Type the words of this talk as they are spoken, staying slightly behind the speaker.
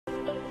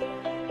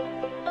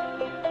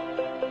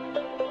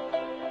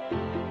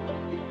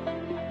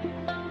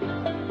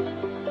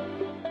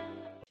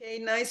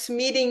Nice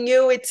meeting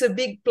you. It's a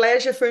big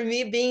pleasure for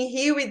me being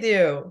here with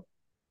you.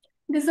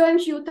 Gëzojmë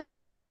që ju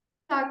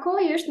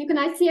takoj, është një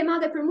kënaqësi e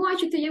madhe për mua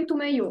që të jem këtu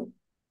me ju.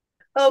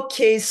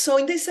 Okay, so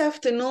in this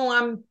afternoon,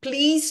 I'm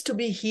pleased to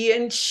be here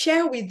and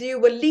share with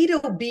you a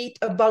little bit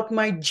about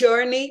my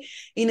journey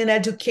in an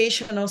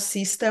educational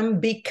system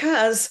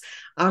because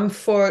I'm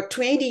for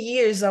 20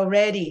 years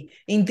already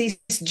in this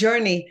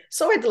journey.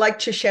 So I'd like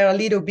to share a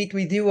little bit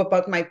with you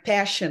about my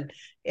passion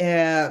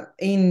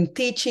in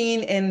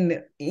teaching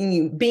and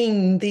in being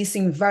in this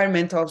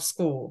environment of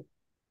school.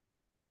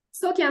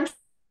 Sot jam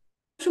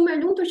shumë e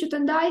lumtur që të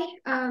ndaj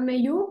me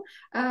ju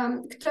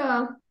këtë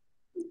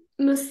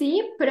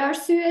mësim për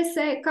arsye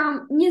se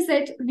kam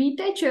 20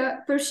 vite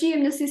që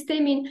përfshihem në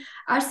sistemin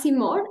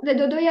arsimor dhe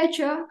do doja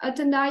që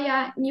të ndaja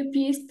një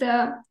pjesë të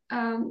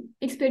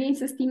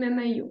eksperiencës time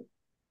me ju.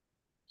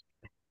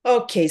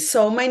 Okay,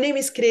 so my name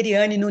is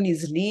Creriane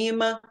Nunes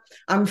Lima.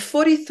 I'm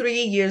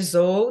 43 years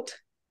old.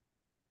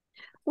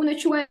 Unë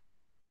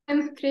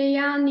quhem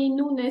Creriane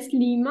Nunes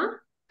Lima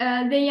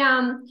dhe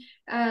jam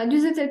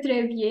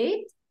 43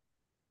 vjet.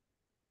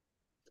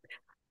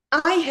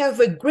 I have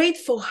a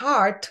grateful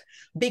heart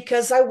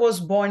because I was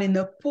born in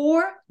a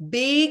poor,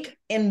 big,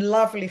 and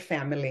lovely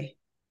family.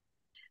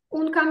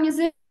 Unë kam një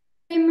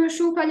zemër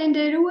shumë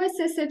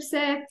falenderuese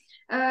sepse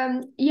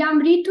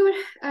jam rritur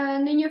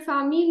në një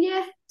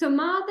familje të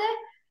madhe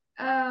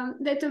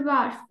dhe të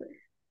varfër.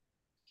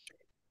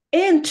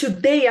 And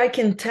today I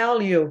can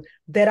tell you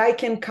that I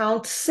can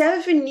count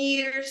 7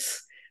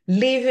 years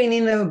living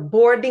in a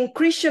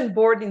Christian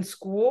boarding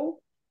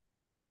school.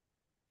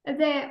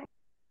 Dhe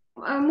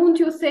mund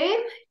t'ju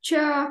them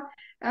që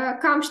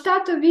kam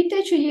 7 vite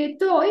që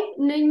jetoj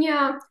në një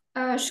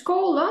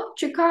shkollë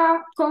që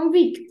ka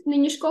konvikt, në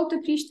një shkollë të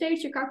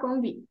krishterë që ka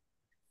konvikt.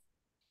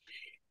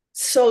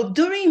 So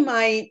during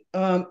my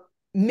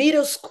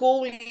middle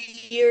school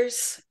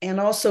years and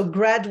also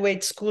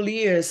graduate school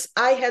years,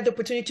 I had the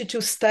opportunity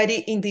to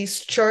study in these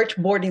church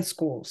boarding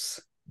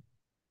schools.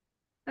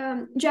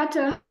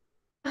 Gjatë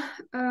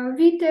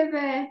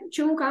viteve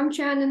që unë kam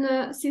qenë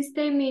në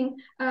sistemin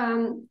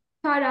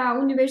para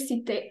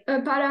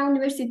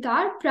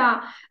universitar,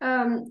 pra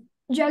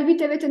gjatë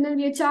viteve të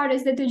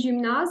nëntëvjeçares dhe të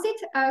gjimnazit,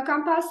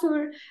 kam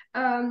pasur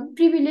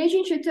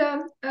privilegjin që të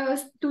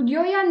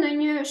studioja në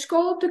një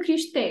shkollë të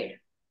krishterë.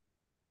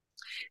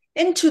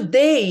 And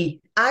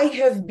today, I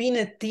have been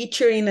a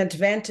teacher in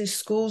Adventist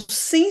schools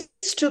since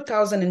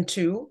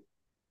 2002.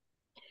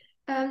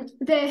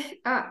 Dhe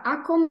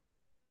akoma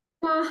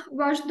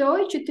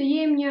vazhdoj që të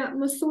jem një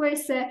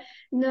mësuese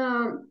në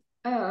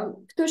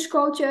këtë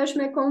shkollë që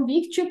është me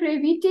konvikt që prej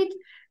vitit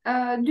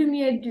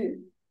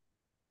 2002.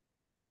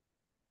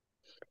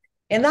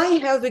 And I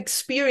have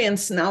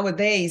experience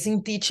nowadays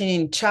in teaching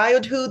in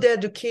childhood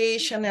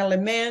education,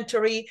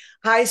 elementary,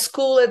 high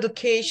school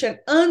education,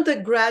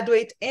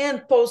 undergraduate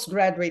and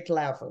postgraduate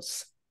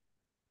levels.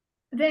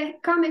 Dhe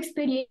kam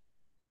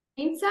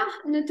eksperienca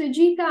në të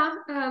gjitha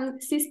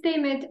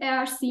sistemet e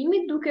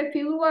arsimit, duke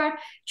filluar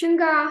që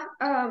nga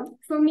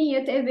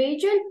fëmijët e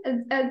vegjël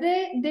dhe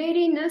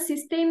deri në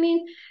sistemin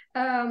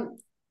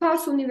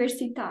pas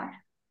universitar.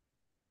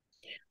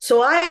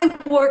 So I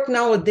work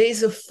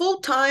nowadays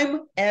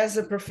full-time as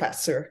a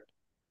professor.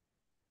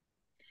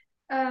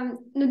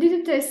 Në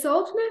ditët e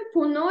sotme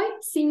punoj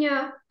si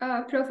një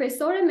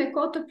profesore me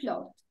kohë të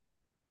plotë.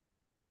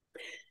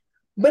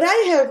 But I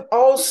have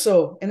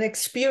also an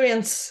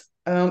experience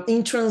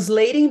in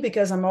translating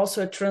because I'm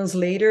also a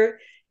translator,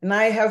 and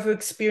I have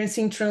experience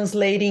in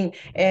translating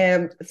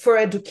for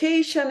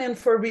education and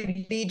for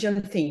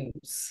religion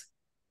themes.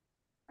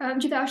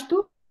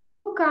 Gjithashtu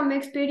kam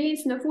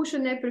eksperiencë në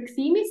fushën e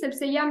përkthimit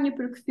sepse jam një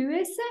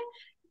përkthyese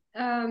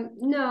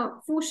në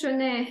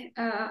fushën e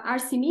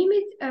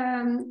arsimimit,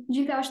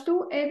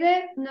 gjithashtu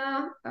edhe në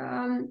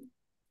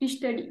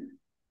krishtërim.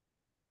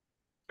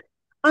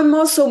 I'm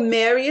also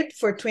married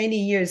for 20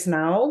 years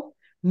now.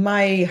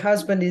 My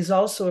husband is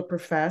also a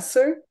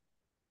professor.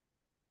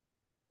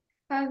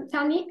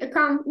 Tani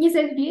kam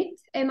 20 vjet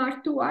e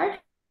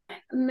martuar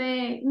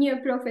me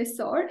një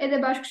profesor,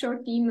 edhe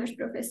bashkëshorti im është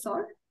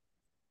profesor.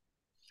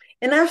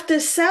 And after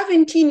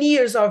 17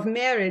 years of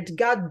marriage,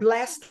 God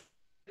blessed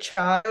the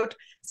child,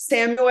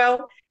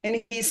 Samuel,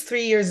 and he's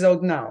 3 years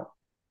old now.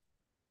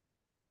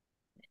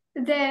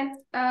 Dhe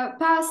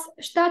pas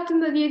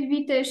 17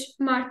 vitesh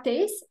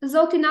martes,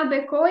 Zoti na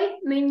bekoi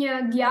me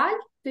një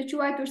djalë të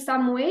quajtur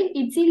Samuel,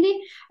 I cili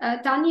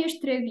tani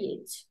është 3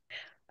 vjeç.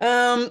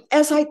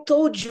 As I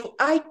told you,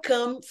 I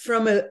come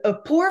from a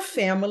poor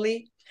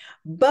family,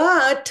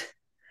 but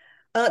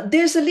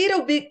there's a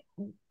little bit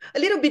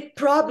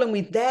problem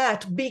with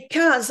that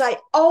because I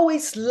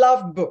always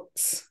loved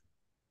books.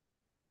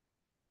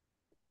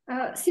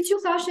 Si që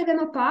thashe edhe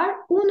më parë,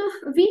 unë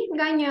vi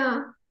nga një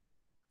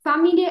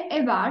familje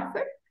e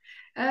varfër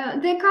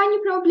dhe ka një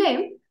problem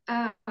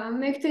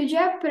me këtë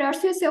gjë për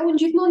arsye se unë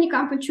gjithmonë I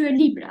kam pëlqyer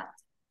librat.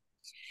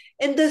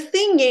 And the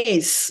thing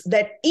is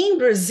that in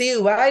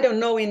Brazil, I don't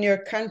know in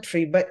your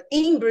country, but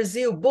in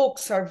Brazil,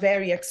 books are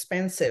very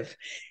expensive.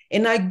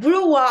 And I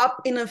grew up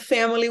in a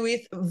family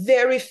with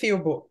very few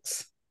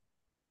books.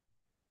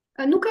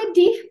 Nuk e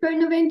di për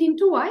në vendin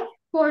tuaj,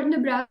 por në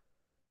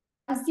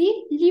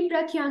Brazil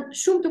librat janë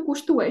shumë të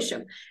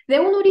kushtueshëm. Dhe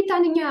unë u rita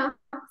në një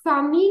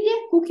familje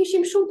ku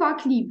kishim shumë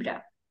pak libra.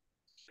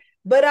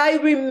 But I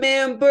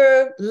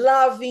remember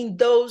loving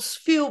those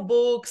few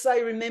books. I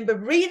remember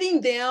reading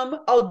them,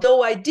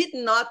 although I did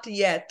not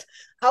yet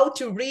how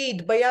to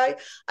read. But I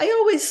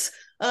always,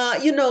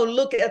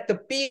 look at the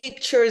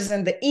pictures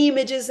and the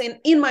images. And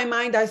in my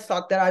mind, I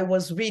thought that I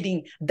was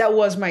reading. That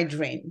was my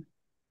dream.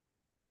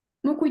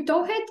 Më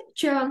kujtohet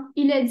që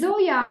I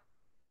lexoja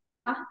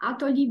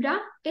ato libra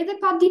edhe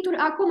pa ditur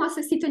akoma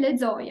se si të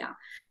lexoja.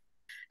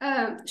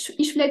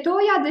 I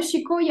shfletoja dhe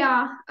shikoja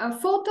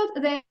fotot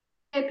dhe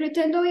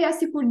pretendoja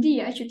sikur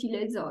dija që t'i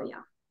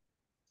lexoja.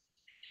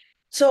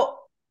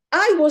 So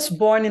I was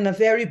born in a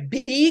very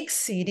big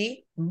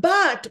city,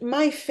 but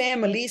my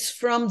family is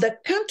from the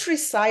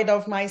countryside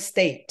of my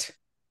state.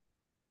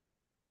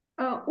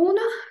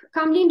 Unë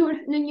kam lindur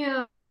në një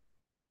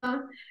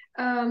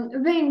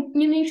vend,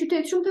 një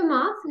qytet shumë të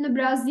madh në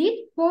Brazil,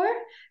 por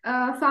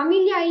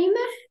familja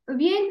ime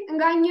vjen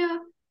nga një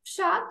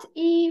fshat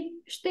I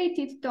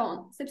shtetit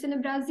ton, sepse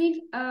në Brazil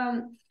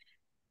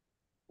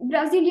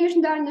Brazili është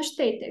ndarë në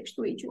shtete,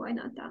 kështu I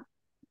quajnë ata.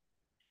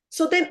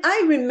 So then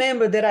I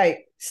remember that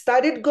I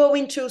started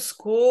going to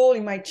school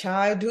in my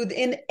childhood,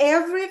 and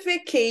every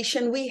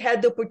vacation we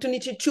had the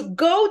opportunity to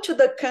go to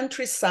the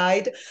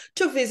countryside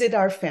to visit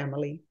our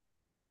family.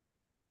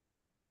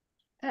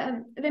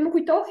 Dhe më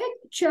kujtohet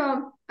që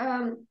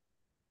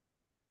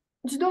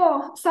çdo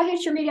sa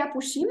herë që merja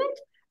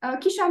pushimet,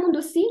 kisha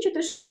mundësinë që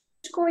të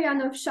shkoja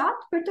në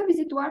fshat për të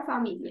vizituar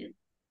familjen.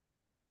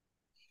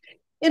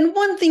 And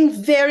one thing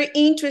very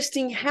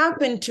interesting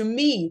happened to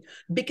me,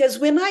 because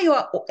when I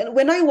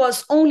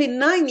was only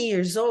 9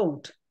 years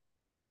old,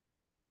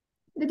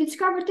 Dhe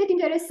diçka vërtet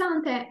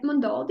interesante më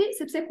ndodhi,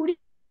 sepse kur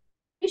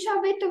isha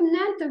vetëm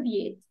 9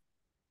 vjet,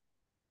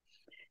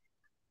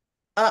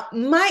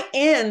 my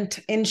aunt,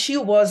 and she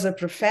was a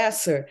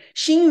professor,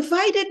 she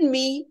invited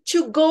me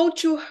to go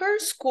to her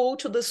school,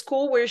 to the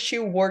school where she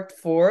worked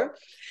for,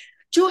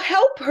 to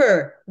help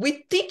her with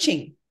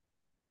teaching.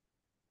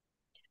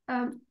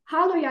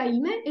 Halloja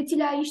ime, e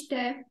cila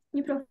ishte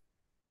një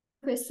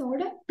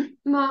profesore,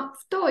 më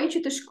ftoi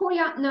që të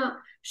shkoja në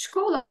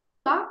shkolla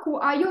ku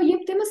ajo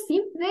jepte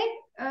mësim dhe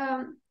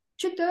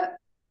që të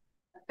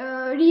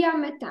rija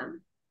me ta.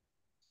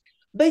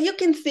 But you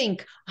can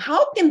think,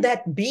 how can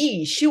that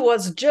be? She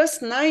was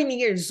just 9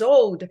 years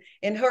old,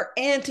 and her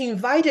aunt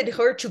invited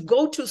her to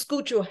go to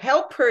school to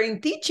help her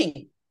in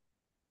teaching.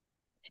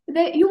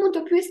 Dhe ju mund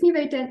të pyesni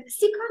veten,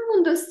 si ka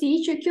mundësi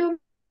që kjo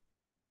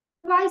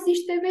vajzë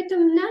ishte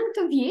vetëm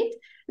 9 vjet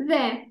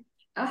dhe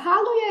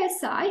halloja e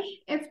saj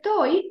e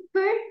ftoi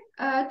për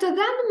të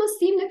dhënë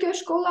mësim në kjo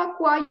shkolla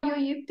ku ajo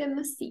jepte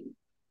mësim.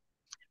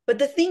 But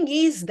the thing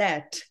is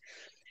that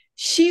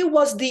she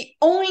was the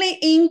only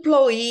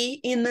employee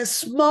in a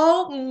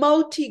small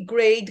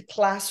multi-grade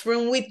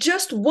classroom with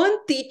just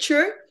one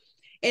teacher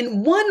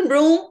and one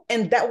room,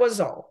 and that was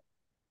all.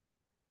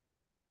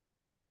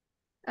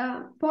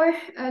 Por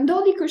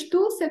ndodhi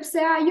kështu sepse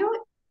ajo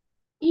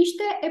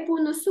ishte e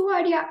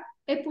punësuara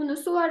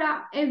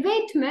e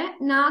vetme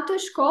në atë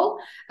shkollë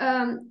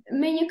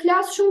me një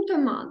klasë shumë të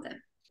madhe.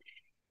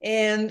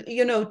 And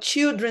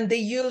children, they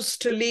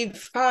used to live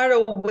far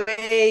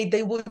away.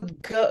 They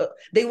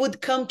would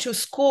come to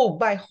school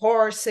by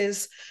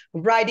horses,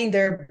 riding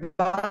their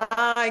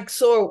bikes,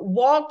 or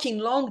walking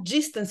long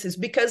distances,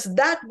 because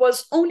that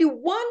was only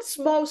one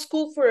small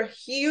school for a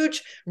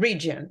huge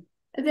region.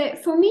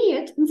 Dhe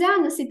fëmijët,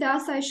 nxënësit e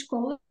asaj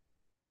shkolle,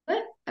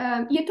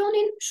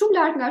 jetonin shumë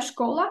larg nga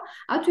shkolla,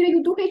 atyre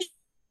ju duhej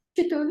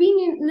që të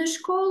vinin në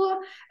shkollë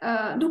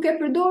duke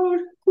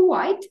përdorur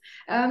kuajt,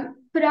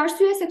 për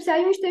arsye sepse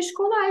ajo ishte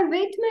shkolla e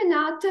vetme në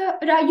atë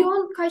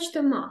rajon kaq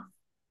të madh.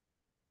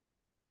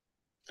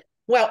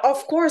 Well,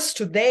 of course,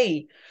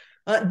 today,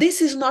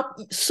 this is not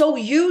so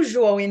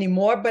usual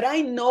anymore, but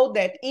I know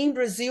that in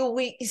Brazil,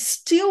 we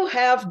still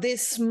have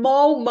these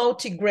small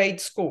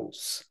multi-grade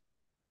schools.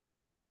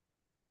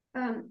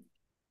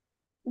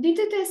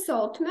 Ditët e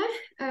sotme,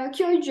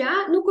 kjo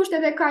gjë nuk është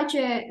edhe kaq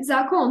e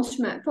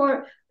zakonshme,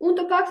 por unë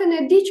të paktën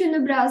e di që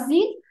në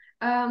Brazil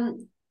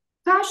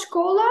ka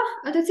shkolla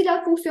të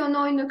cilat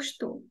funksionojnë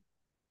kështu.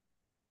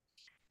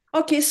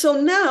 Okay, so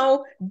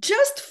now,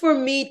 just for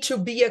me to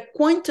be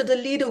acquainted a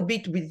little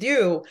bit with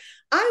you,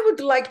 I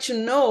would like to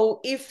know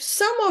if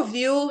some of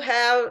you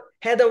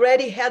had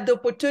already had the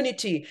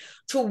opportunity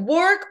to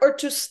work or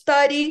to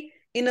study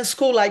in a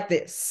school like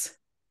this.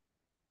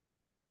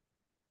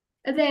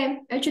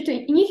 Dhe që të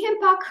njihem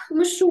pak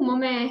më shumë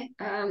me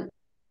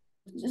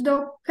çdo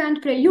kënd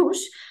prej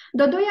jush,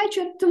 do doja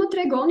që të më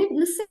tregonit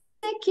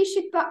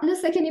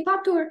nëse keni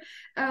patur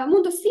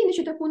mundësinë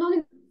që të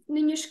punoni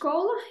në një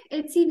shkollë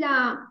e cila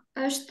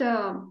është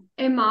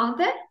e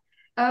madhe,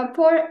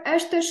 por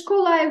është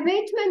shkolla e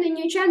vetme në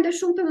një qendër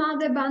shumë të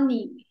madhe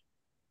banimi.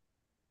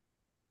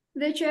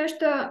 Dhe që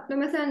është,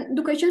 domethënë,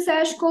 duke qenë se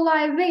është shkolla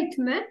e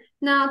vetme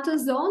në atë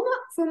zonë,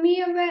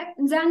 fëmijëve,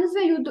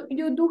 nxënësve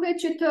ju duhet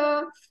që të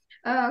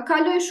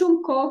kaloj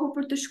shumë kohë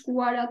për të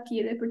shkuar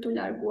atje dhe për të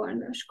larguar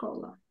nga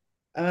shkolla.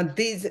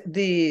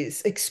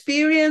 This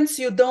experience,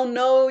 you don't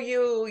know,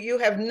 you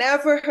have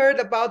never heard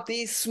about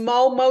these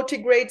small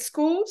multi-grade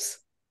schools?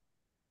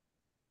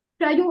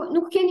 Pra ju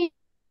nuk keni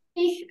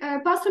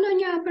pasur në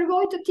një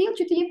përvojë të tillë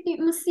që të jepni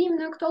mësim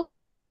në këto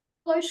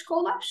lloj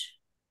shkollash?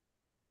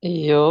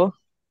 Jo.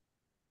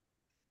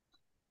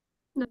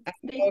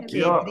 Okay,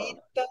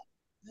 Rita?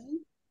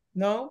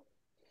 No?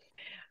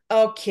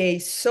 Okay,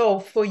 so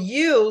for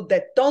you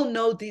that don't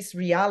know this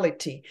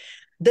reality,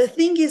 the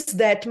thing is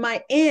that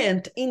my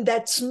aunt in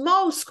that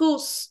small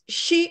school,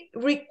 she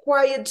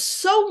required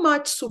so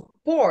much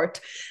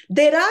support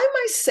that I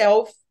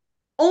myself,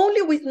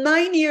 only with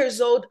 9 years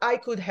old, I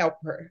could help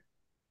her.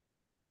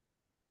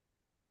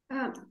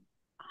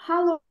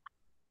 Hallos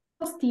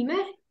time,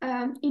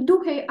 I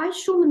duhej aq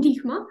shumë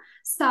ndihmë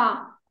sa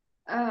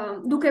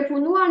duke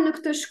punuar në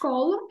këtë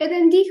shkollë, edhe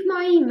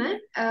ndihma ime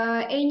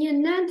e një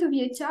 9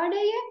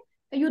 vjeçareje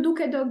ju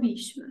duke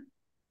dobishme.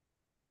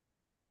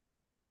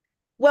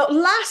 Well,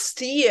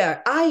 last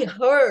year I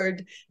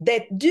heard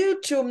that due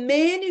to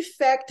many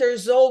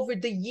factors over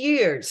the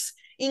years,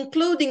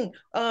 including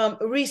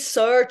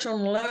research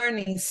on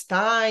learning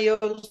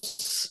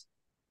styles.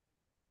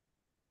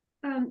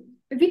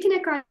 Vitin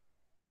e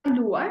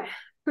kaluar,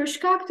 për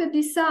shkak të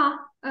disa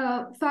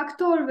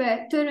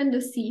faktorëve të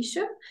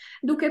rëndësishëm,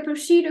 duke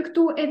përfshirë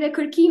këtu edhe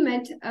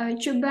kërkimet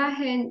që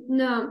bëhen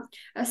në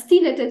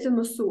stilet e të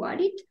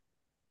mësuarit.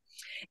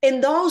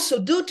 And also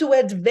due to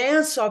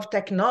advance of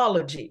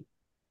technology.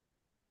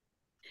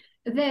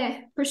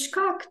 Dhe për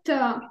shkak të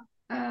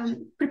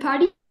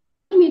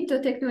përparimit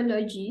të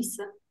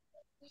teknologjisë,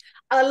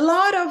 a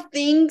lot of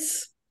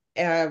things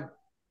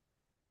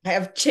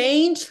have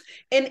changed,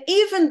 and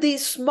even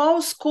these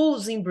small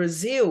schools in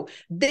Brazil,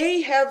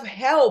 they have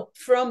help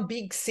from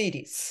big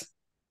cities.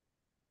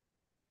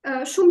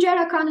 Shumë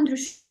gjëra kanë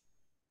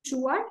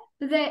ndryshuar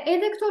dhe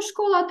edhe këto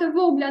shkolla të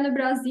vogla në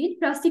Brazil,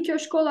 pra si kjo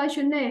shkolla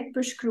që ne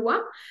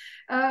përshkruam,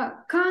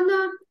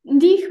 kanë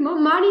ndihmë,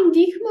 marrin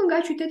ndihmë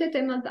nga qytetet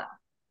e mëdha.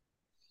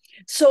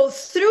 So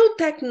through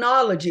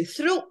technology,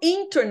 through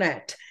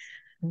internet,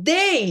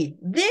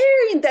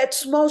 they're in that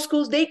small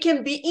schools, they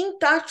can be in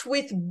touch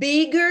with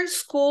bigger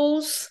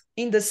schools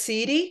in the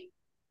city.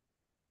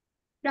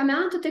 Pra me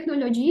anë të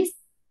teknologjisë,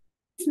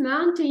 me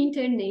anë të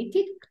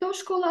internetit, këto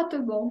shkolla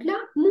të vogla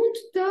mund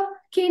të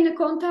kenë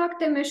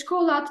kontakte me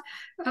shkollat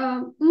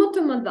më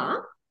të mëdha.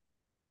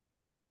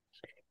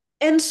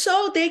 And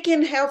so they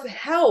can have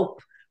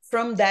help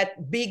from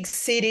that big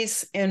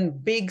cities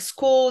and big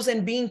schools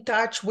and be in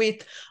touch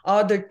with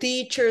other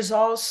teachers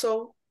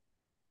also.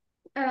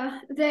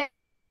 Dhe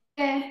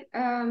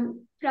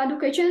pra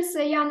duke qenë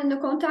se janë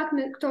në kontakt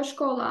me këto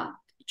shkolla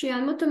që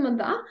janë më të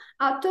mëdha,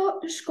 ato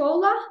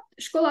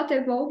shkollat e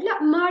vogla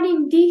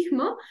marrin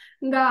ndihmë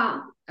nga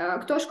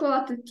këto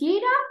shkolla të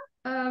tjera,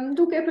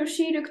 duke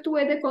përfshirë këtu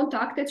edhe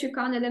kontaktet që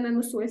kanë edhe me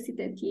mësuesit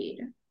e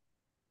tjerë.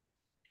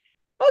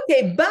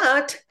 Okay,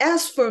 but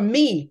as for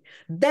me,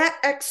 that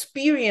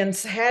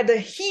experience had a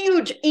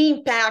huge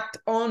impact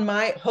on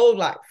my whole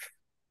life.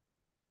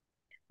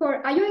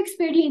 Por ajo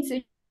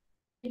eksperiencë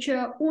që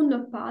unë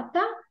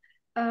pata,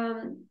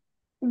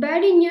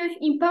 bëri një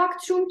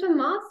impakt shumë të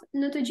madh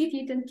në të gjithë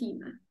jetën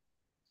time.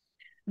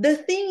 The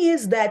thing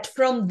is that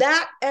from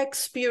that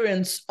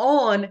experience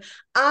on,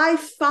 I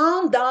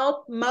found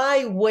out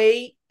my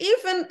way.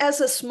 Even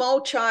as a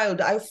small child,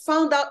 I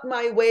found out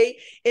my way,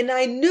 and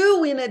I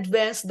knew in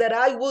advance that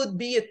I would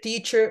be a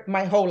teacher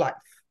my whole life.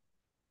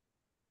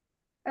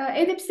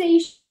 Edhe pse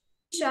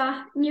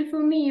isha një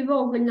fëmijë i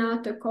vogël në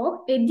atë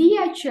kohë, e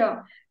dija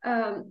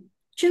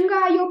që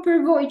nga ajo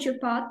përvojë që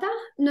pata,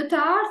 në të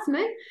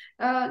ardhmen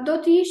do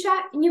të isha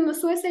një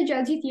mësuese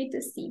gjatë gjithë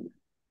jetës time.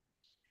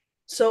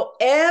 So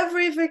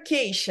every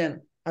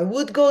vacation, I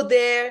would go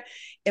there,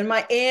 and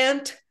my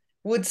aunt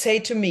would say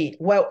to me,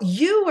 well,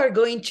 you are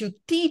going to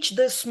teach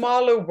the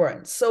smaller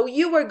ones. So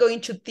you are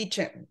going to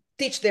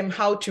teach them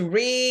how to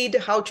read,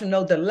 how to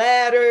know the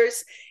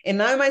letters,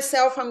 and I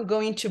myself am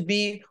going to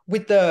be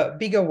with the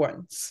bigger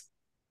ones.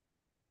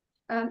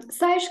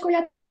 Sa e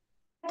shkoja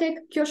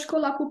tek kjo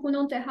shkolla ku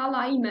punonte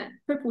halla ime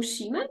për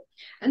pushime,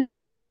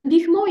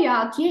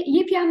 ndihmoja atje,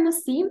 jepja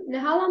mësim dhe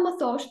halla më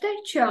thoshte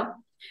që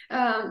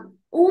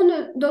unë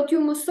do t'ju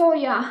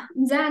mësoja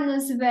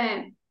nxënësve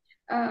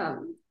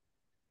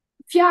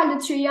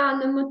fjalët që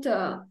janë më të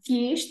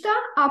thjeshta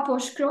apo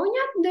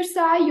shkronjat,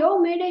 ndërsa ajo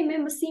merrej me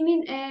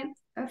mësimin e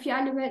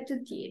fjalëve të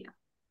tjera.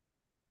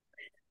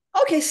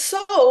 Okay,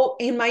 so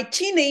in my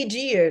teenage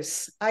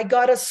years, I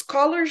got a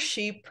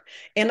scholarship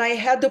and I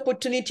had the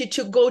opportunity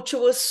to go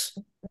to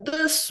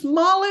the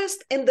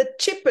smallest and the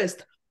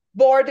cheapest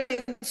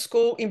boarding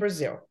school in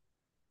Brazil.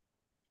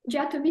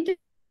 Gjatë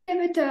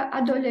viteve të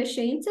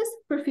adoleshencës,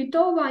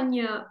 përfitova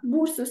një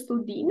bursë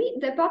studimi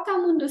dhe pata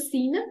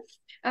mundësinë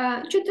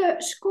që të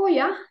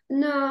shkoja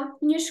në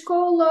një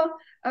shkollën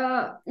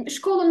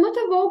më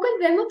të vogël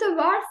dhe më të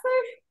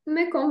varfër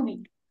me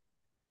konvikt.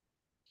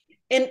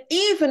 And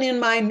even in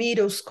my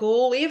middle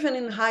school, even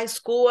in high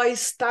school, I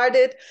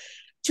started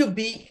to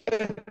be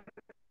a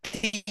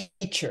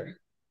teacher.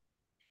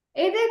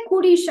 Edhe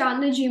kur isha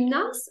në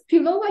gjimnas,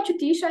 fillova që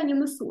të isha një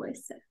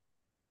mësuese.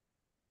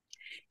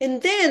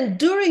 And then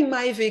during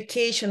my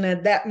vacation,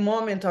 at that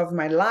moment of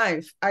my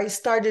life, I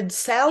started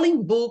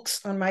selling books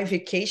on my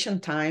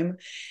vacation time.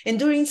 And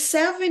during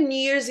 7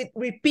 years, it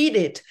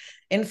repeated.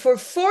 And for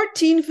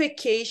 14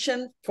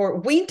 vacation,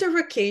 for winter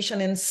vacation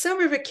and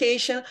summer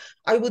vacation,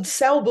 I would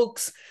sell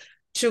books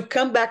to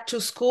come back to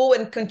school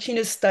and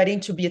continue studying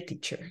to be a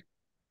teacher.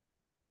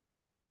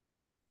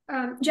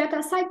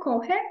 Gjatë asaj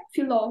kohe,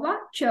 fillova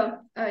që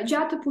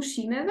gjatë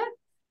pushimeve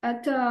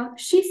të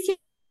shisja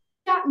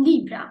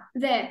libra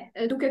dhe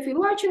duke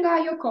filluar që nga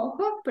ajo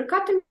kohë për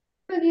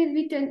 14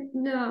 vite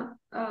në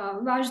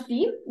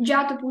vazhdim,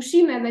 gjatë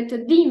pushimeve të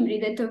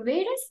dimrit dhe të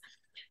verës,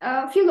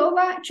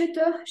 fillova që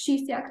të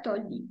shisja këto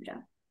libra.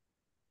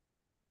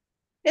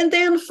 And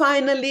then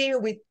finally,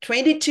 with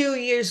 22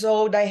 years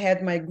old, I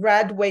had my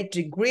graduate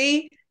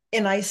degree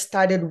and I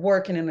started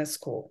working in a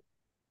school.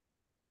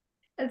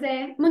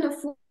 Dhe më në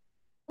fund,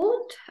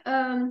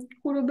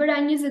 kur u bëra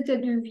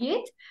 22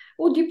 vjet,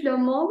 u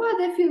diplomova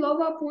dhe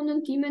fillova punën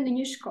time në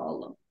një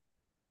shkollë.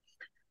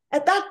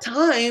 At that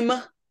time,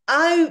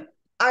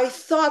 I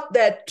thought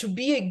that to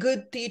be a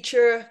good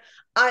teacher,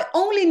 I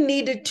only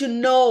needed to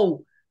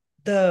know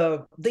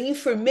the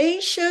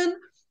information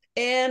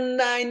and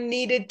I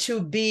needed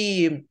to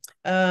be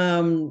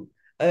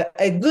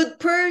a good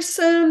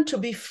person, to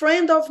be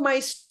friend of my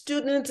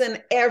students,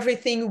 and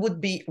everything would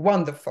be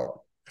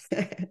wonderful.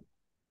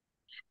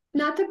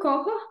 Në atë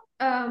kohë,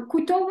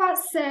 kujtova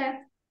se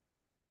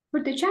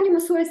për të qenë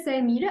mësuese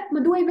e mire,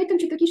 më duhej vetëm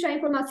që të kisha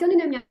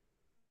informacionin e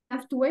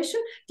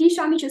mjaftueshëm, të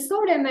isha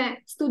miqësore me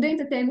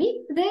studentët e mi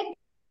dhe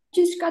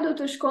gjithçka do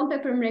të shkonte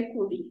për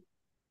mrekulli.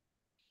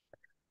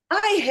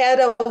 I had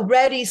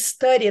already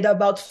studied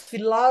about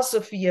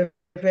philosophy of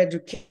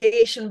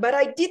education, but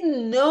I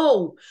didn't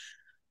know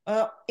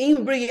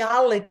in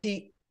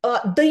reality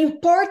the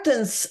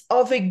importance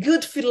of a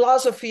good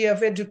philosophy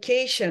of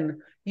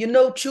education, you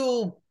know,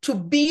 to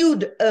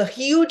build a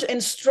huge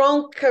and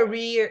strong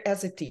career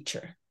as a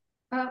teacher.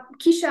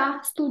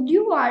 Kisha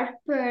studiuar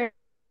për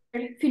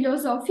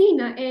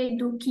filozofinë e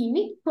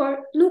edukimit,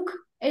 por nuk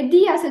e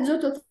dija se do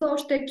të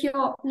thoshte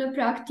kjo në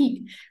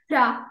praktik.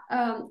 Pra,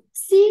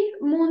 si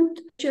mund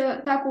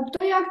që ta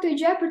kuptoja këtë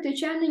gjë për të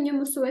qenë një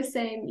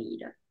mësuese e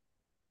mirë.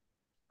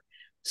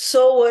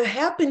 So what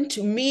happened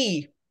to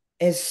me,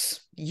 as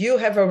you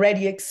have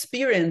already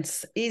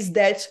experienced, is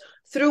that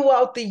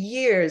throughout the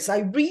years,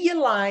 I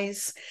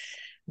realized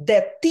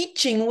that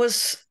teaching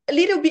was a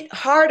little bit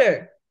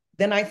harder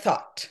than I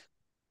thought.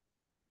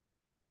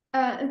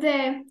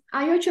 Dhe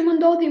ajo që më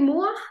ndodhi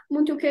mua,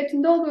 mund t'ju ketë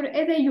ndodhur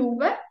edhe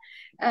juve,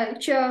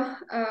 që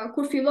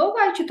kur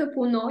fillova që të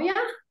punoja,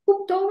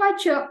 kuptova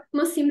që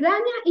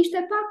mësimdhënia ishte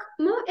pak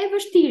më e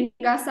vështirë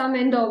nga sa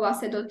mendova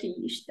se do t'i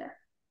ishte.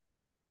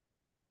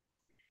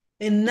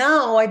 And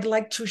now I'd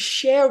like to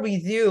share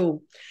with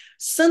you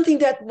something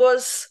that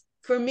was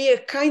for me a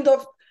kind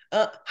of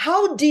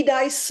how did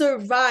I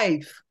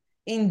survive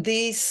in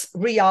this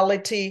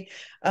reality?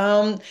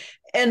 And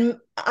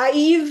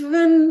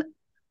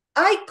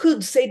I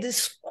could say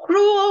this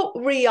cruel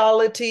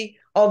reality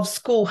of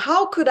school.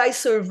 How could I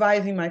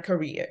survive in my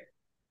career?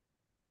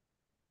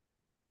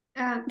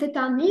 Dhe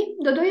tani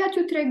do doja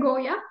t'ju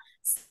tregoja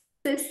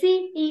se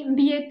si I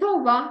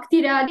mbijetova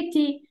këtij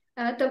realiti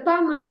të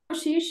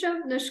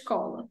pamëshirshëm në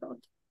shkollë,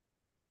 thotë.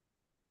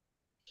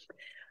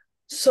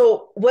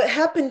 So what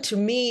happened to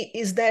me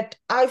is that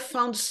I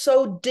found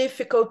so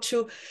difficult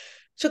to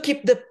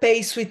keep the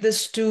pace with the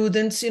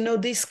students, you know,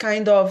 this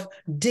kind of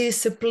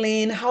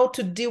discipline, how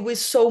to deal with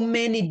so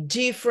many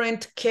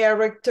different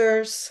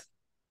characters.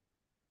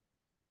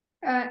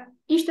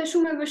 Ishte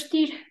shumë e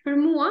vështirë për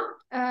mua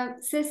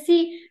se si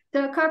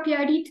të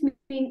kapja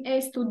ritmin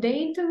e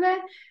studentëve,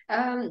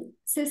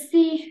 se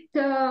si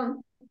të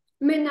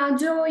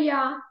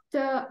menaxhoja,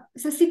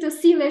 se si të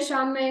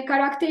sillesha me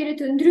karaktere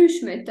të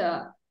ndryshme të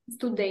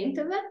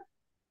studentëve.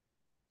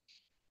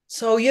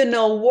 So, you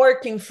know,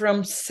 working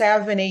from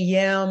 7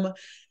 a.m.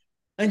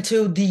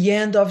 until the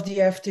end of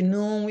the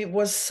afternoon, it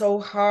was so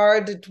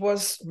hard, it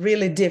was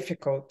really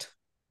difficult.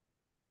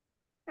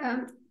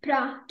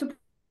 Pra, të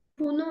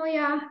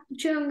punoja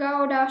që nga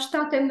ora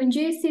 7 e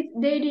mëngjesit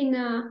deri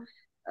në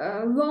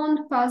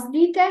vonë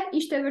pasdite,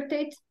 ishte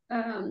vërtet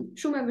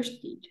shumë e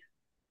vështirë.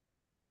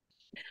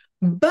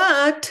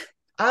 But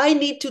I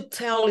need to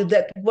tell you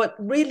that what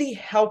really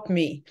helped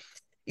me,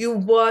 it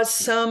was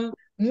some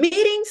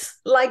meetings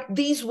like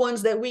these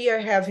ones that we are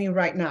having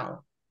right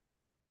now.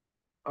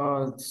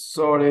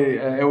 Sorry,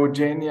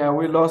 Eugenia,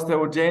 we lost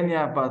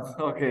Eugenia, but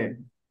okay.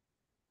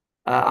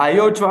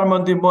 Ajo çfarë më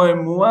ndihmoi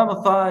mua, më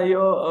tha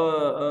ajo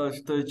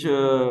është që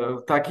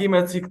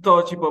takimet si këto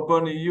që po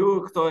bëni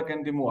ju, këto e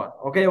kanë ndihmuar.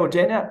 Okay,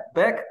 Eugenia,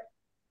 back?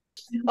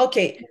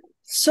 Okay,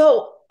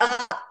 so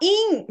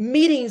in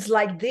meetings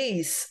like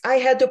this,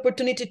 I had the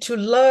opportunity to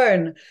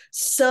learn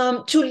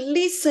to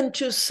listen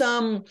to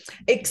some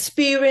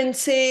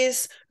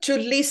experiences, to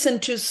listen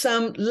to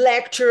some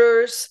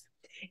lectures,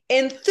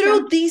 and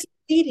through these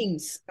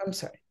meetings, I'm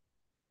sorry.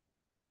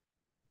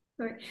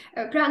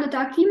 Pra në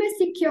takime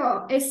si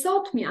kjo e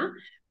sotmja,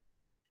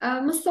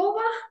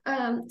 mësova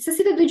se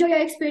si të dëgjoja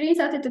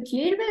eksperiencat e të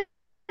tjerëve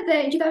dhe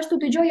gjithashtu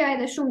dëgjoja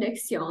edhe shumë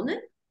leksione.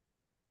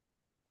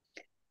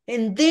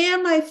 And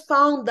then I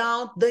found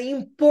out the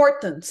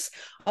importance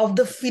of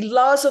the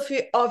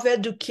philosophy of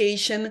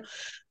education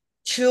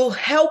to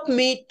help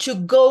me to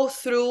go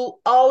through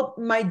all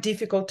my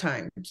difficult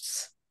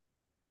times.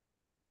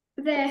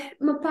 Dhe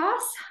më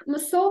pas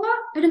mësova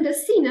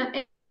rëndësinë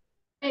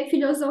e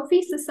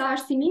filozofisë së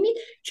arsimimit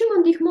që më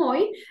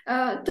ndihmoi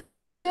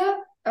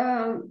të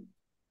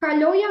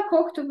kaloja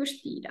kohë të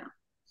vështira.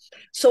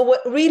 So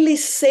what really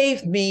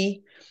saved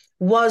me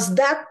was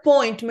that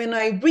point when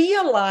I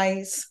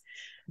realized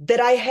that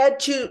I had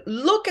to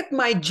look at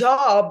my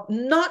job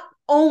not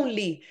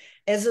only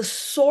as a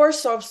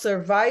source of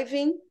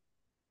surviving.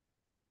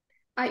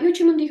 Ajo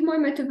që më ndihmoi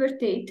me të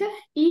vërtetë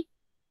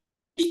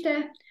ishte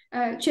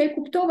që e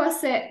kuptova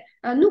se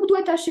nuk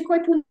duhet ta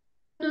shikoj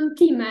punën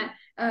time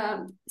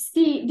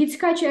si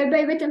diçka që e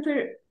bëj vetëm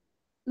për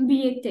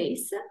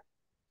mbijetesë.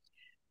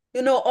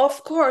 You know,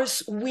 of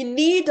course, we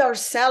need our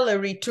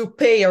salary to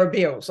pay our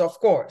bills, of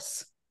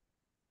course.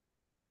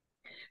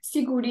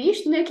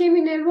 Sigurisht, ne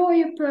kemi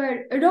nevojë për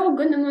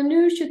rrogën në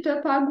mënyrë që të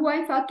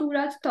paguajmë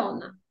faturat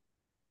tona.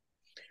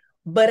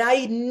 But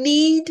I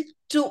need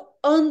to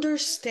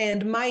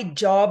understand my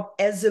job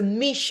as a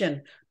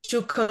mission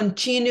to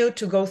continue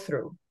to go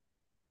through.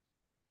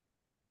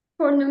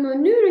 Por në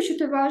mënyrë që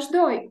të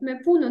vazhdoj me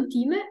punën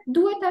time,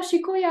 duhet ta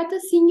shikoj atë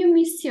si një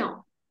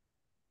mision.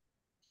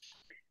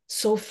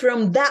 So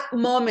from that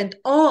moment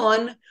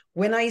on,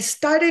 when I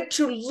started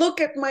to look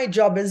at my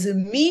job as a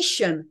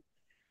mission,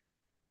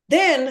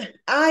 then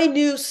I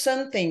knew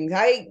something.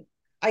 I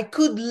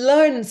could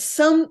learn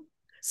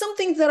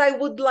something that I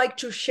would like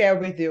to share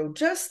with you,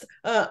 just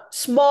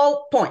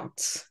small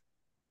points.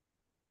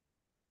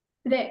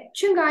 Dhe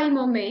që nga ai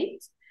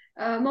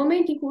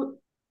momenti kur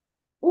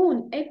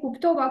unë e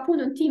kuptova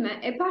punën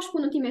time, e pash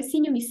punën time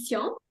si një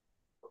mision,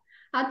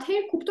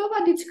 atëherë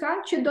kuptova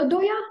diçka që do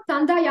doja ta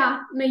ndaja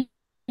me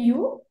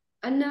ju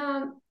në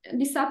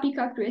disa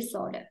pika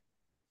kryesore.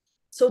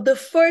 So the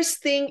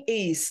first thing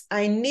is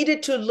I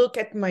needed to look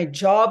at my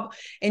job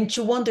and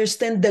to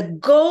understand the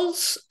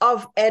goals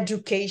of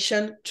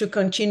education to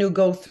continue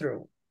go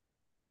through.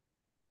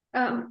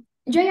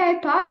 Gjëja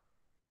e parë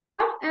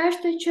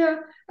është që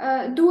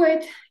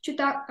duhet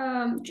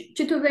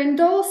që të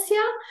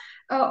vendosja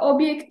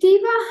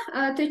objektiva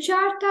të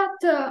qarta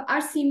të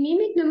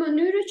arsimimit në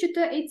mënyrë që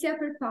të ecja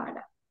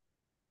përpara.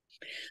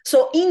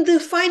 So in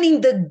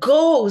defining the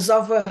goals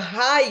of a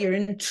higher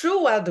and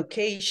true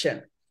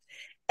education,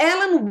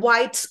 Ellen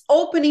White's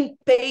opening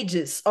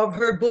pages of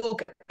her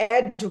book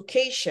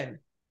Education.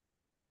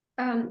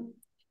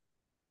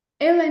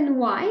 Ellen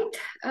White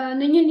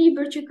në një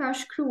libër që ka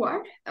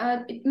shkruar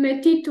me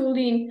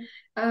titullin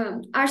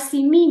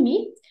Arsimimi,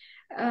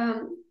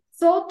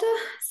 thotë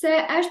se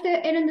është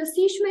e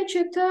rëndësishme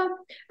që të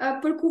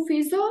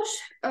përkufizosh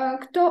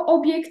këto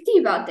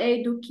objektivat e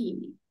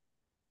edukimit.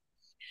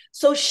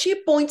 So she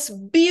points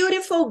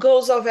beautiful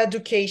goals of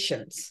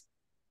educations.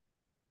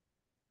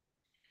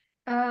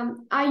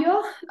 Ajo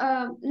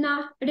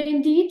na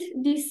rendit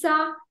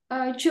disa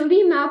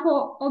qëllime apo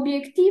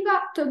objektiva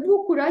të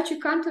bukura që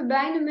kanë të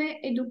bëjnë me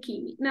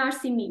edukimin, me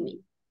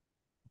arsimimin.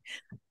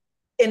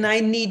 And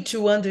I need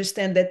to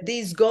understand that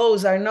these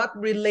goals are not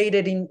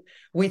related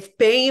with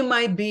paying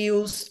my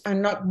bills, are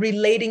not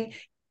relating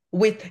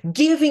with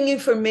giving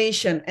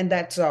information, and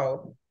that's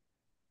all.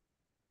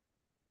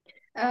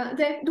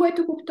 Dhe duhet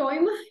të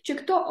kuptojmë që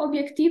këto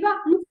objektiva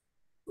nuk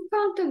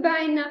kanë të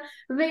bëjnë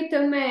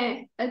vetëm me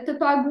të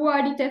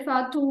paguarit e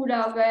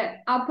faturave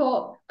apo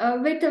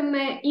vetëm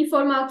me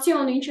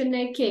informacionin që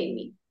ne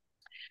kemi.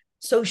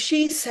 So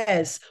she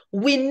says,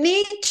 we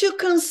need to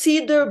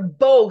consider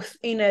both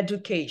in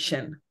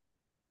education.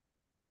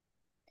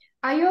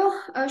 Ajo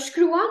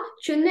shkruan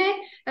që ne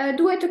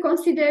duhet të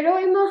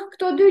konsiderojmë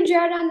këto dy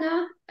gjëra në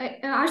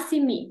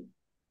arsimim.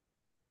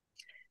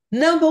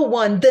 Number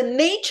one, the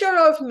nature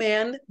of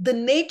man, the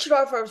nature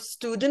of our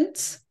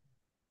students.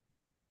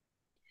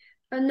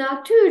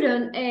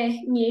 Natyrën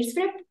e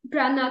njerëzve,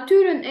 pra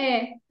natyrën e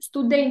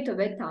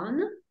studentëve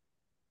tanë.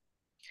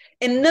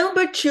 And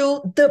number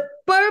two, the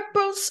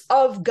purpose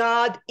of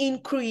God in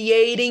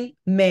creating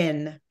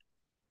men.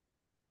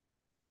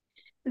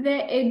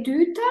 Dhe e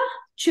dyta,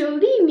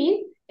 qëllimin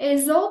e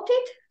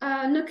Zotit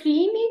në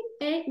krijimin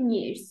e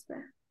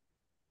njerëzve.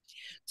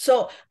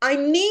 So I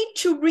need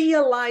to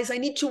realize, I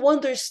need to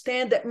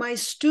understand that my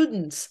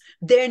students,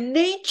 their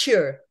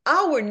nature,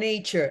 our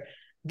nature,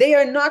 they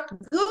are not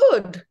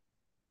good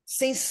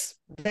since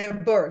their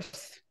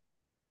birth.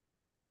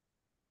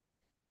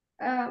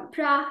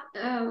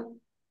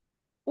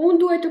 Unë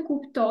duhet të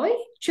kuptoj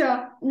që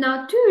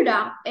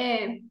natyra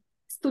e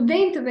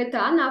studentëve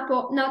tanë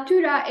apo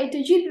natyra e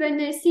të gjithëve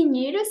ne si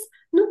njerëz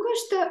nuk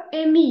është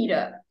e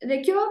mirë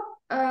dhe kjo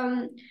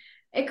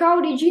e ka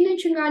origjinën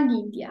që nga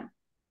lindja.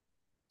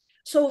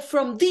 So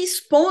from this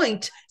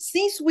point,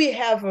 since we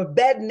have a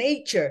bad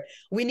nature,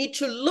 we need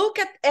to look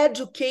at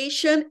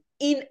education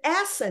in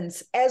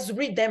essence as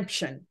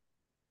redemption.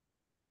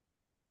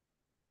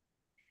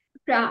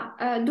 Pra,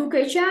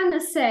 duke qenë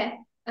se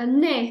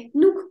ne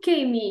nuk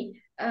kemi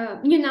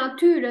një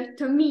natyrë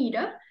të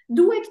mirë,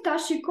 duhet ta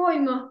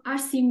shikojmë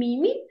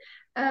arsimimin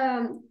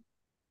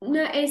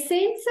në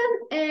esencën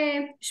e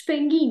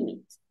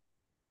shpengimit.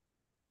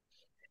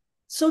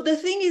 So the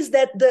thing is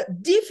that the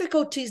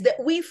difficulties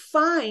that we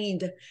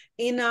find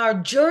in our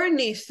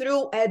journey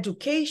through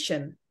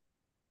education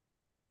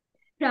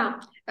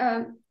Pra,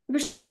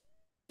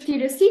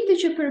 vështirësitë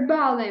që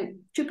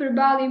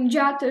përballim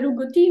gjatë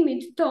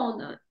rrugëtimit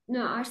tonë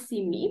në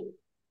arsimi,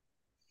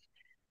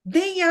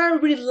 they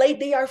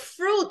are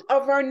fruit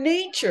of our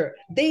nature.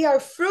 They are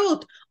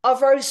fruit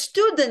of our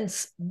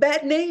students'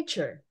 bad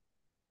nature.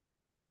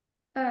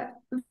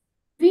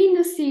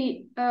 Vinë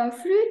si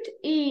fryt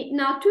I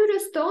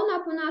natyrës tonë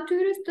apo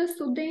natyrës të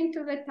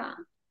studentëve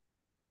tanë.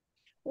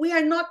 We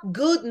are not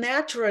good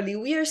naturally.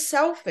 We are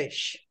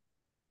selfish.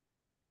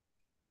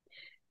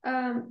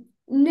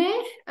 Ne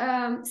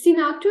si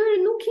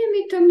natyrë nuk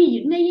jemi të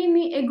mirë, ne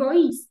jemi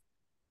egoist.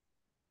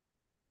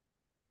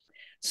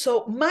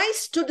 So my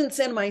students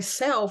and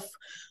myself,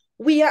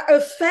 we are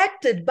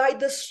affected by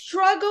the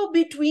struggle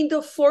between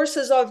the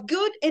forces of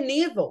good and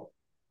evil.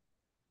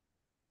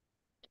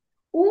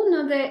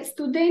 Unë dhe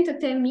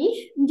studentët e mi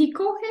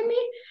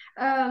ndikohemi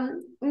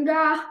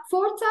nga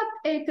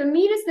forcat e të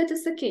mirës dhe të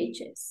së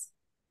keqes.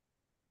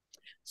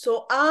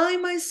 So I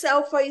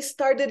myself, I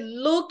started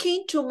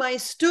looking to my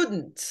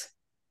students.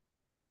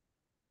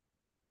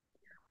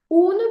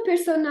 Unë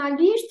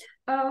personalisht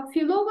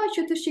fillova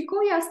që të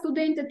shikoja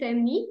studentët e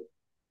mi.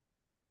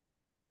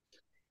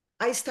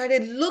 I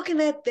started looking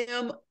at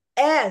them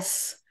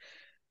as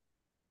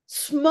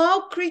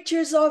small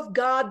creatures of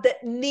God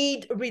that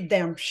need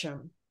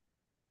redemption.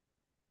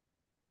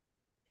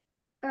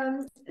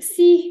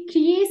 Si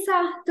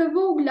krijesa të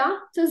vogla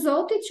të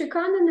Zotit që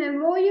kanë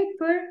nevojë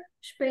për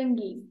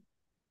shpengim.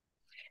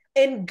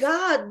 And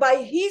God,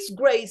 by His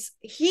grace,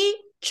 He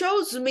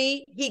chose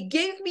me, He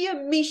gave me a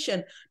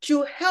mission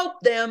to help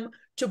them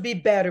to be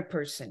better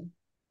person.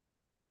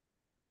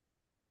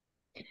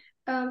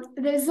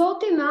 Dhe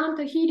Zoti me anë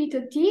të hirit të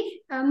Tij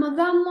më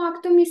dha mua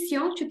këtë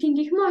mision që t'i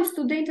ndihmoj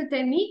studentët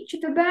e mi që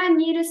të bëhen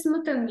njerëz më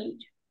të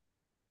mirë.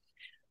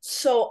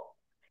 So,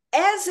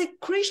 as a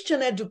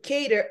Christian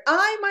educator,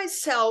 I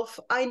myself,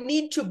 I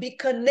need to be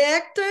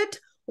connected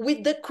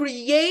with the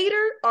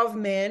Creator of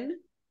men.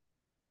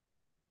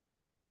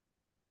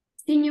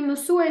 Si një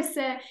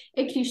mësuese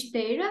e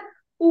krishtere,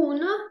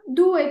 unë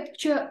duhet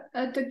që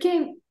të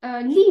kem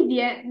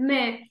lidhje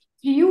me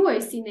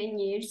krijuesin e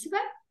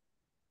njerëzve.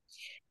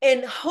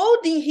 And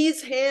holding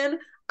His hand,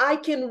 I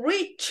can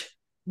reach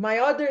my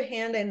other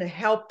hand and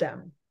help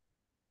them.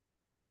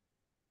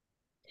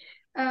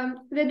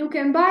 Dhe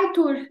duke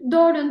mbajtur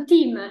dorën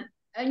time,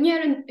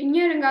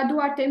 njërën nga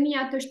duart e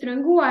mia të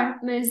shtrënguar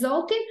me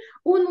Zotin,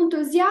 unë mund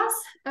të zjas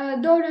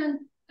dorën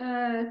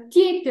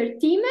tjetër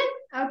time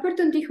për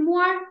të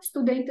ndihmuar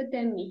studentët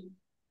e mi.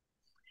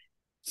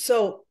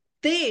 So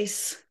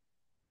this,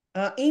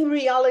 in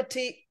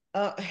reality,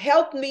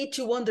 helped me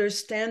to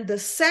understand the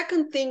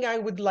second thing I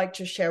would like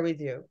to share with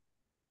you.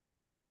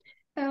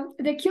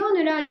 Dhe kjo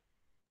në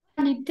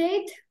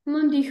realitet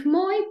më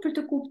ndihmoi për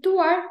të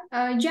kuptuar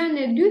gjën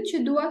e dytë që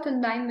dua të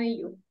ndaj me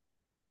ju.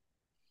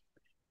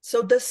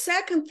 So the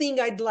second thing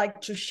I'd like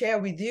to share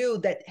with you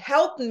that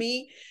helped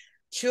me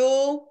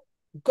to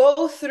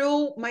go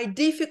through my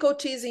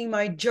difficulties in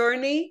my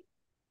journey.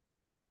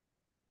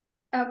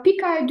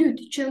 Pika e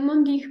dytë që më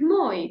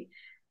ndihmoi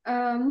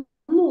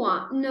mua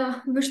në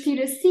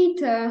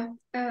vështirësitë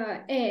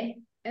e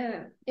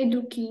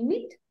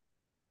edukimit.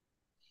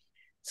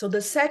 So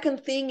the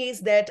second thing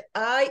is that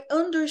I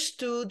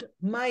understood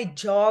my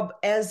job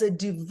as a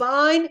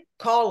divine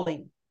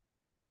calling.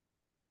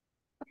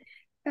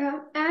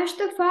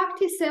 Është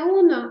fakti se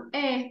unë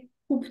e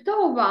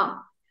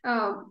kuptova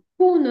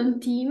punën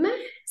time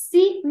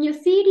si një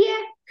thirrje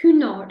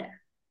hyjnore.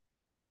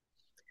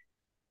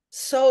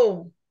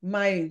 So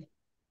my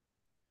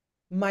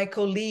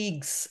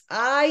colleagues,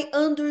 I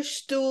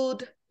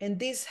understood, and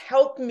this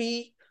helped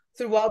me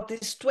throughout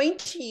these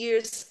 20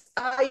 years,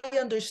 I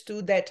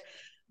understood that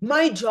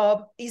my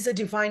job is a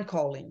divine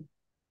calling.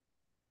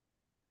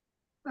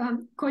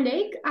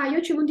 Koleg,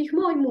 ajo që më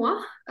ndihmoi mua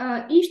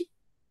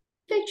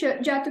ishte që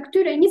gjatë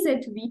këtyre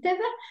 20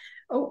 viteve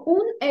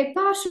unë e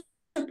pash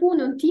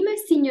punën time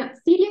si një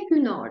thirrje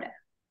hyjnore.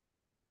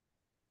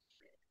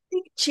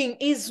 Teaching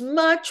is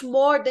much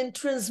more than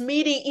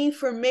transmitting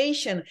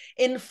information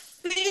and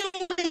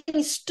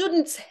filling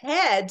students'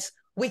 heads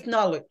with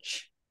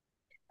knowledge.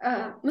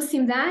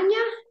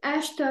 Mësimdhënia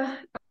është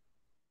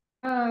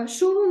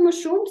shumë më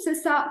shumë se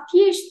sa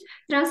thjesht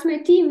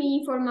transmetimi I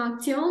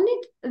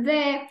informacionit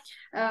dhe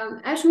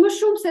është më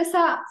shumë se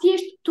sa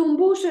thjesht të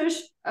mbushësh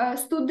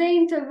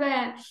studentëve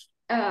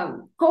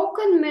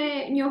kokën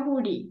me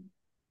njohuri.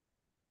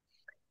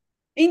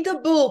 In the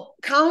book,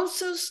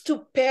 Counsels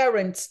to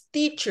Parents,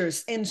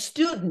 Teachers and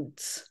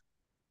Students,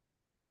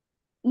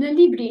 Në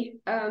libri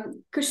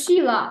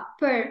Këshilla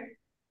për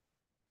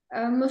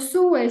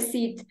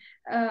mësuesit,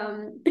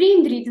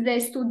 prindrit dhe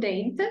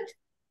studentët,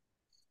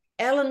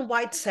 Ellen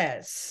White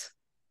says,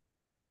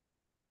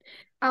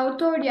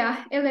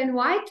 autorja Ellen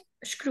White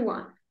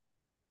shkruan: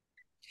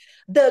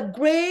 the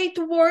great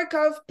work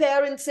of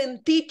parents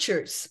and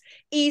teachers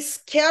is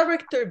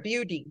character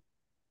building.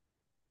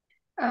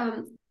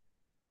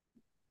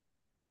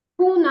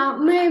 Puna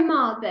më e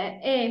madhe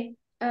e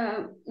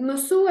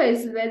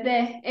mësuesve dhe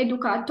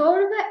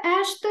edukatorëve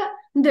është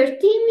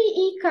ndërtimi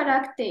I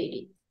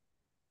karakterit.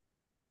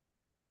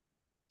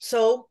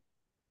 So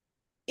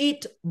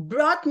it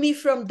brought me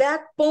from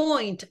that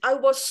point. I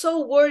was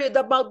so worried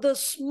about the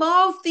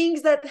small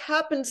things that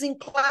happens in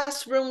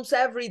classrooms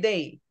every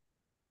day.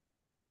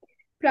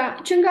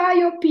 Pra, që nga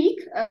ajo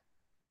pikë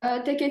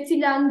tek e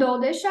cila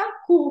ndodhesha,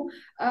 ku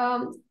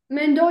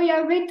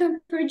mendoja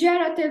vetëm për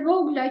gjërat e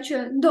vogla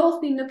që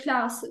ndodhin në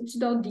klasë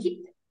çdo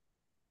ditë.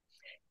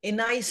 And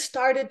I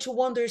started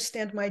to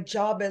understand my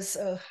job as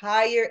a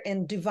higher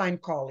and divine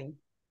calling.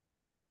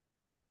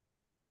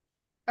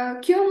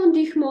 Kjo më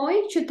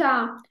ndihmoi që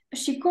ta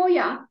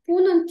shikoja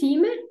punën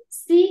time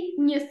si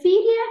një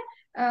thirrje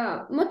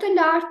më të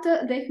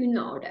lartë dhe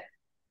hyjnore.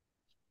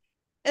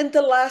 And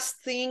the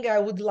last thing I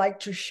would like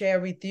to share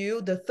with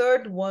you, the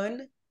third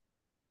one,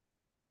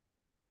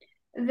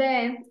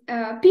 Dhe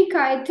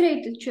pika e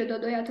tretë që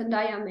do doja të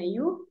ndaja me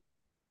ju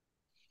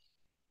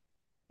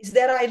is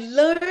that I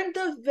learned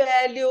the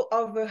value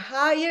of a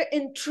higher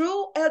and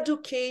true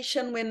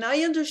education when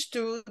I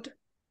understood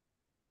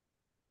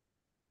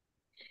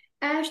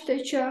është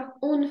që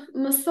unë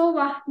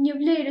mësova një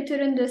vlerë të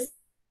rëndësishme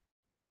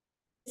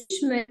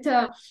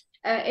të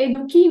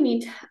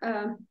edukimit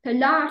të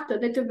lartë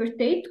dhe të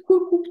vërtetë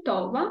kur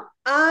kuptova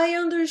I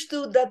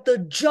understood that the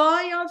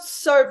joy of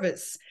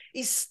service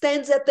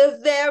stands at the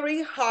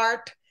very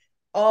heart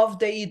of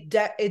the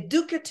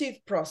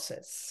educative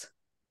process.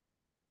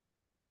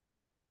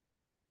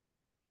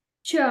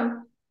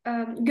 Që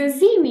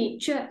gëzimi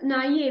që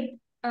na jep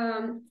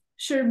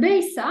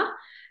shërbesa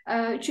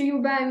që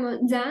ju bëjmë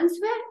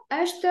nxënësve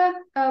është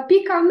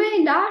pika më e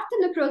lartë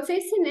në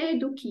procesin e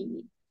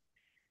edukimit.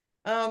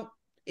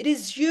 It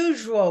is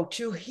usual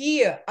to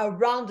hear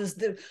around us,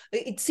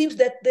 it seems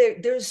that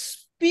there's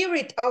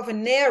spirit of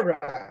an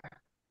error.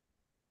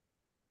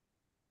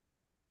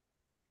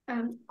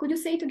 Could you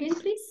say it again,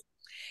 please?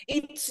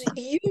 It's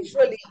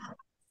usually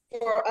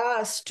for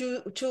us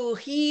to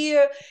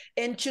hear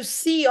and to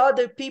see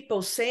other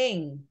people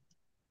saying.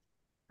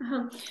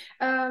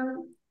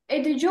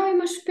 E dëgjoj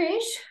më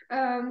shpesh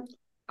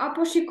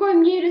apo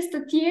shikojmë njerëz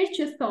të tjerë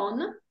që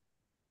thonë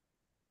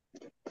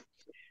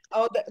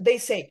they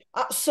say,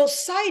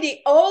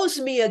 society owes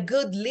me a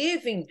good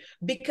living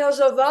because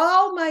of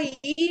all my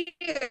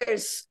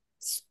years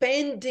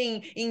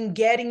spending in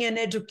getting an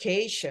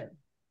education.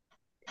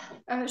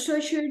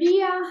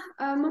 Shoqëria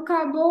më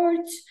ka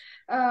borx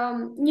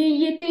një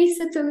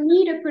jetesë të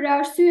mirë për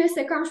arsye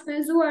se kam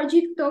shpenzuar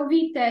gjithë këto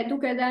vite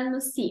duke dhënë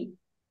mësim.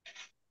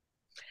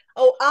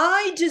 Oh,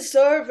 I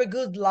deserve a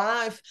good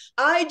life.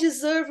 I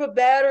deserve a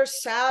better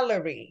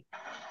salary.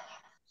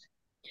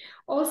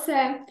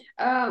 Ose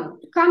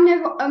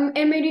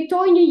e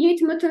meritoj një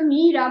jetë më të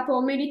mirë apo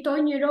meritoj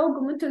një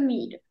rrogë më të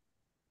mirë.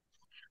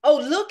 Oh,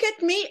 look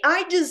at me.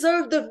 I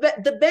deserve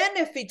the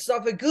benefits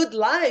of a good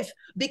life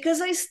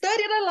because I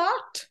studied a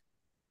lot.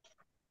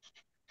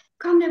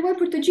 Kam nevojë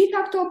për të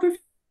gjitha këto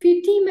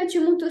përfitimet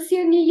që mund të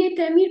sjellë një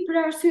jetë e mirë për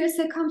arsye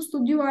se kam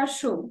studiuar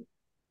shumë.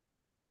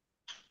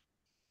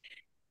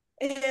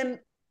 And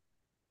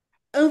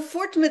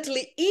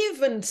unfortunately,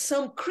 even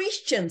some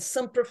Christians,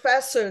 some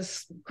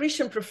professors,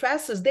 Christian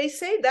professors, they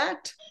say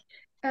that.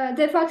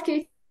 Dhe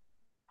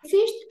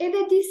fatkeqësisht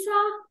edhe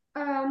disa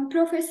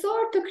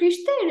profesorë të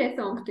krishterë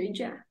thonë këtë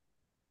gjë.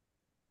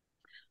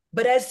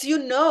 But as you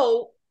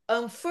know,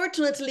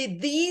 unfortunately,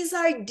 these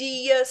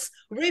ideas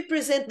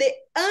represent the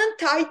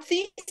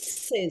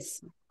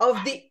antithesis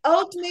of the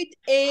ultimate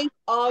aim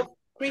of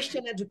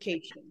Christian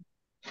education.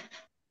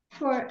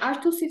 Por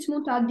ashtu siç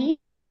mund ta dini,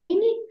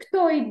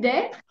 këto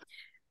ide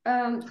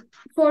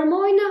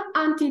formojnë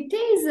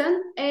antitezën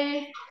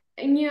e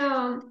një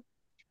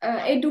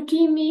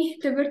edukimi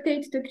të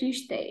vërtetë të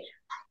krishterë.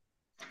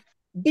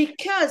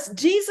 Because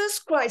Jesus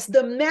Christ,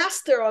 the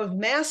master of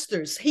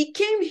masters, he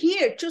came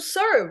here to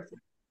serve.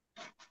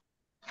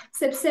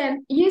 Sepse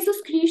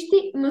Jezus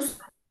Krishti,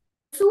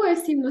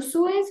 mësuesi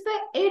mësuesve,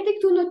 erdhi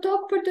këtu në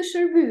tokë për të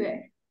shërbyer.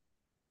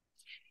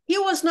 He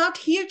was not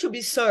here to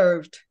be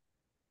served.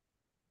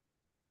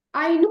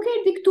 Ai nuk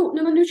erdhi këtu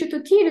në mënyrë që të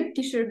tjerët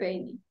t'i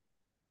shërbejnë.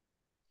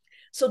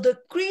 So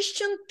the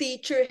Christian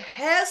teacher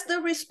has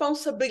the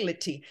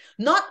responsibility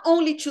not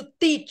only to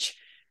teach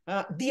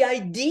the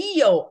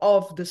ideal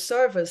of the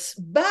service,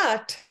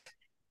 but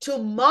to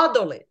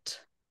model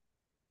it.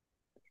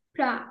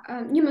 Pra,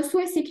 një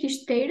mësuesi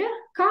krishterë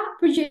ka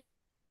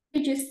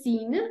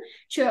përgjegjësinë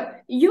që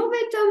jo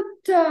vetëm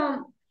të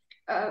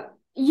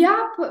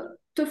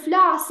të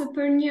flasë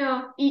për një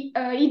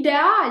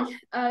ideal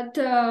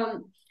të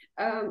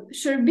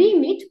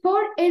shërbimit,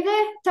 por edhe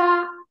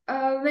ta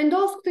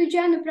vendos këtë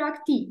gjë në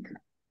praktikë.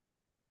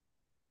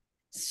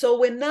 So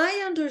when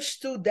I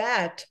understood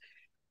that,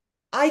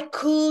 I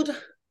could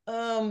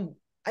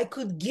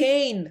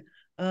gain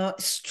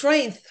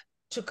strength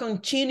to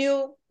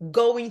continue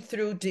going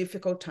through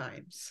difficult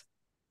times.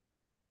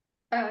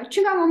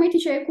 Që nga momenti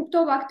që e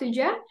kuptova këtë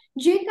gjë,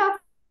 gjeta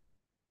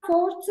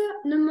forcë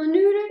në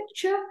mënyrë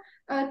që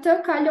të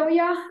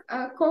kaloja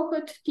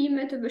kohët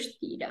time të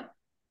vështira.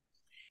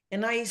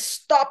 And I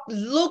stopped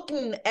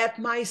looking at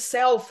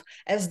myself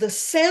as the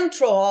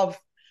central of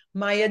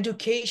my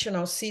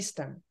educational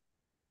system.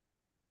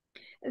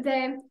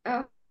 Dhe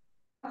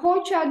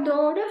hoqa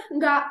dorë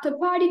nga të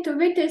pari të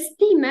vetes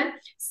time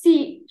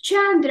si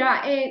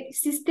qendra e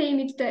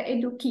sistemit të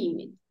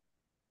edukimit.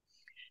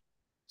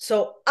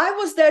 So I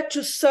was there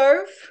to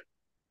serve,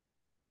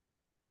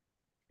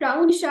 Pra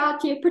unë isha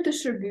atje për të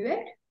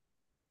shërbyer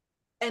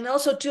and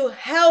also to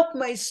help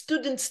my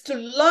students to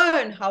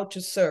learn how to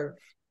serve.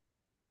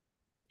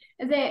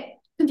 dhe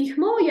të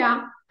ndihmoja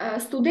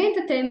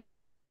studentët e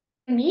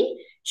mi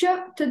që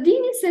të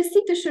dinin se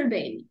si të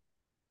shërbejnë.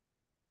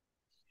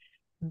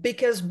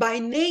 Because by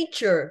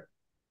nature,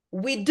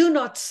 we do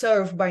not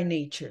serve by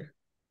nature.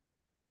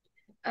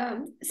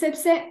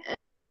 Sepse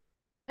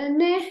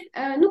ne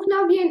nuk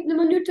na vjen në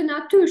mënyrë të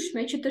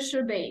natyrshme që të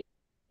shërbejmë.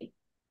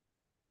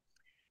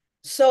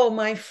 So,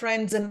 my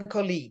friends and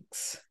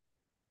colleagues,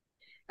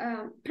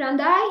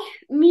 Prandaj,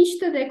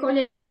 miqtë dhe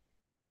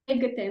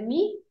kolegët e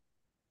mi,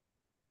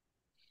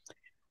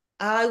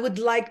 I would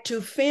like to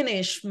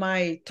finish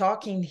my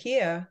talking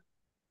here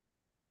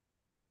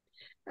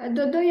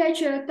do doja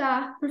që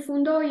ta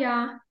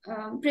përfundoja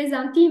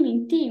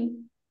prezantimin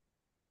tim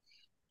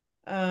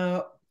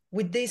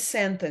with this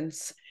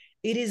sentence.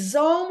 It is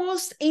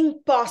almost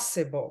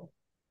impossible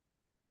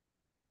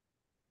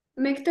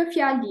me këtë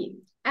fjali.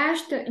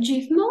 Është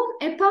gjithmonë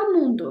e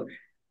pamundur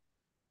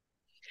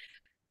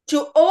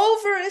to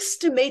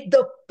overestimate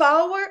the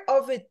power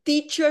of a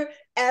teacher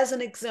as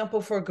an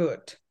example for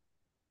good.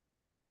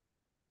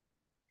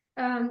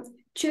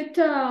 Që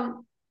të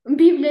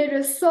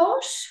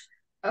mbivlerësosh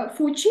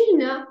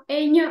fuqinë e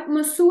një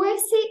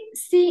mësuesi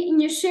si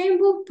një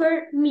shembull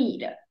për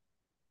mirë.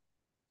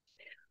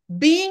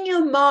 Being a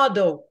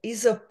model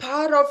is a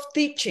part of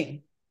teaching.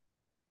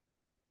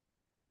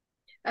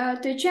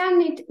 Të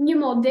qenit një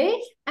model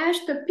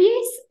është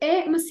pjesë e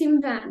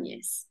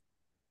mësimdhënies.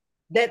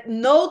 That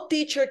no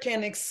teacher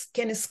can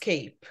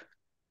escape.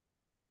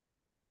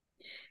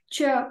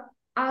 Që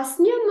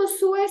asnjë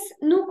mësues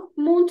nuk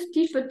mund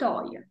t'i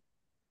shpëtojë.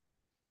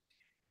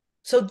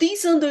 So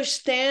these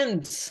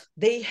understands,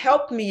 they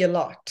help me a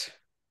lot.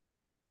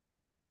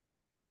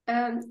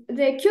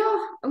 Dhe kjo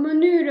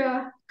mënyrë,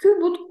 ky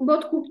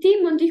bot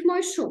kuptim më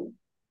ndihmoi shumë.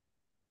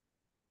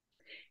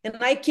 And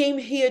I came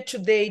here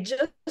today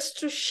just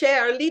to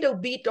share a little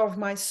bit of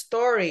my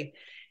story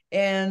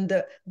and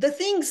the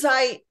things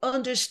I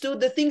understood,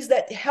 the things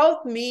that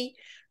helped me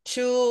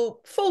to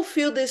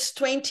fulfill this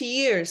 20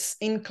 years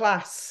in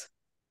class.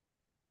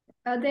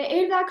 Dhe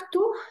erdha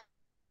këtu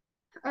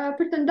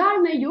për të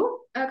ndarë me ju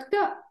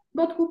këtë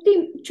bot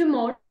kuptim që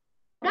mora,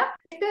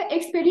 këtë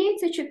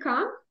eksperiencë që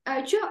kam,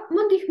 që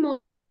më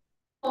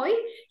ndihmoi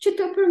që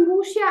të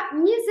përmbushja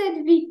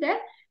 20 vite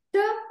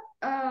të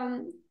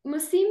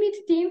mësimit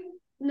tim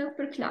në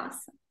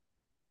klasë.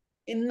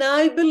 And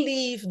I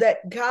believe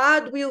that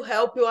God will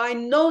help you. I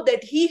know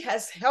that He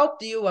has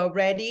helped you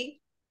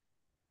already.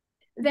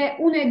 Dhe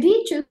unë e di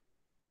që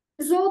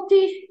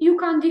Zoti ju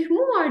ka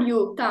ndihmuar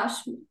ju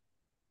tashmë.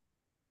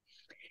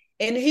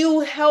 And He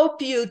will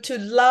help you to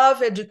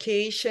love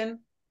education.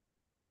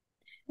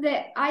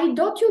 Dhe ai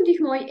do t'ju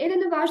ndihmoj edhe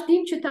në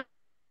vazhdim që ta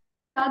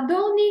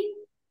doni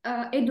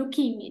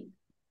edukimin.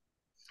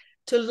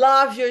 To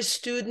love your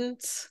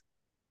students.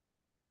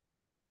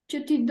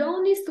 Që t'i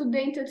doni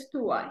studentët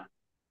tuaj.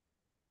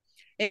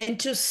 And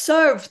to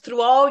serve through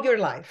all your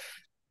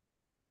life.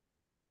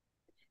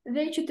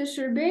 Dhe që të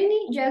shërbeni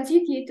gjatë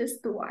gjithë jetës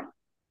tuaj.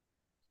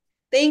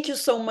 Thank you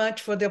so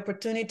much for the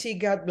opportunity.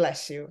 God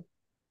bless you.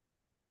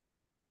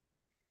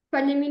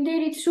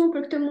 Faleminderit shumë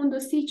për këtë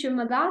mundësi që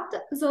më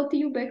dhatë,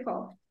 Zoti ju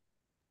bekoftë.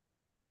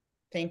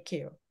 Thank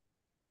you.